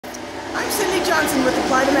I'm Cindy Johnson with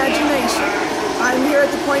Applied Imagination. I'm here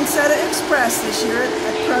at the Poinsettia Express this year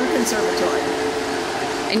at Krohn Conservatory.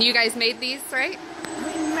 And you guys made these, right?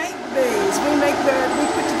 We make these. We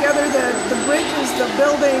put together the bridges, the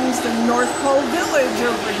buildings, the North Pole Village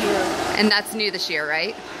over here. And that's new this year,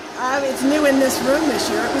 right? It's new in this room this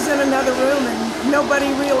year. It was in another room and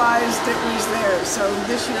nobody realized it was there. So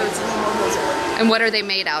this year it's a little more visible. And what are they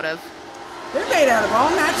made out of? They're made out of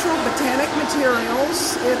all natural botanic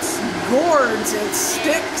materials. It's gourds, it's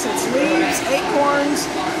sticks, it's leaves, acorns,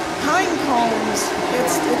 pine cones.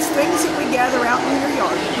 It's things that we gather out in your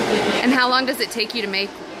yard. And how long does it take you to make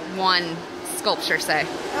one sculpture, say?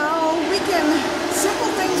 Oh,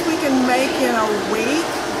 simple things we can make in a week.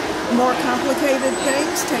 More complicated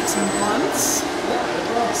things takes months.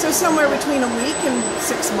 So somewhere between a week and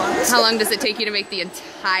 6 months. How long does it take you to make the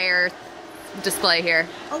entire display here?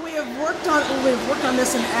 Oh, we've worked on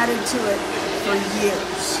this and added to it for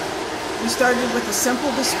years. We started with a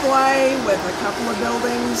simple display with a couple of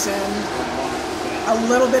buildings and a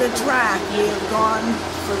little bit of track. We have gone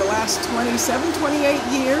for the last 27, 28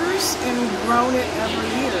 years and grown it every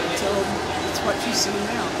year until it's what you see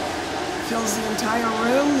now. Fills the entire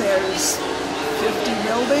room. There's 50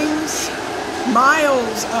 buildings,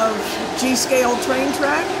 miles of G-scale train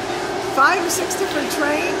track, 5 or 6 different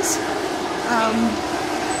trains.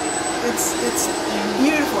 It's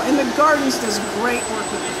beautiful, and the gardens does great work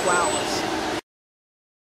with the flowers.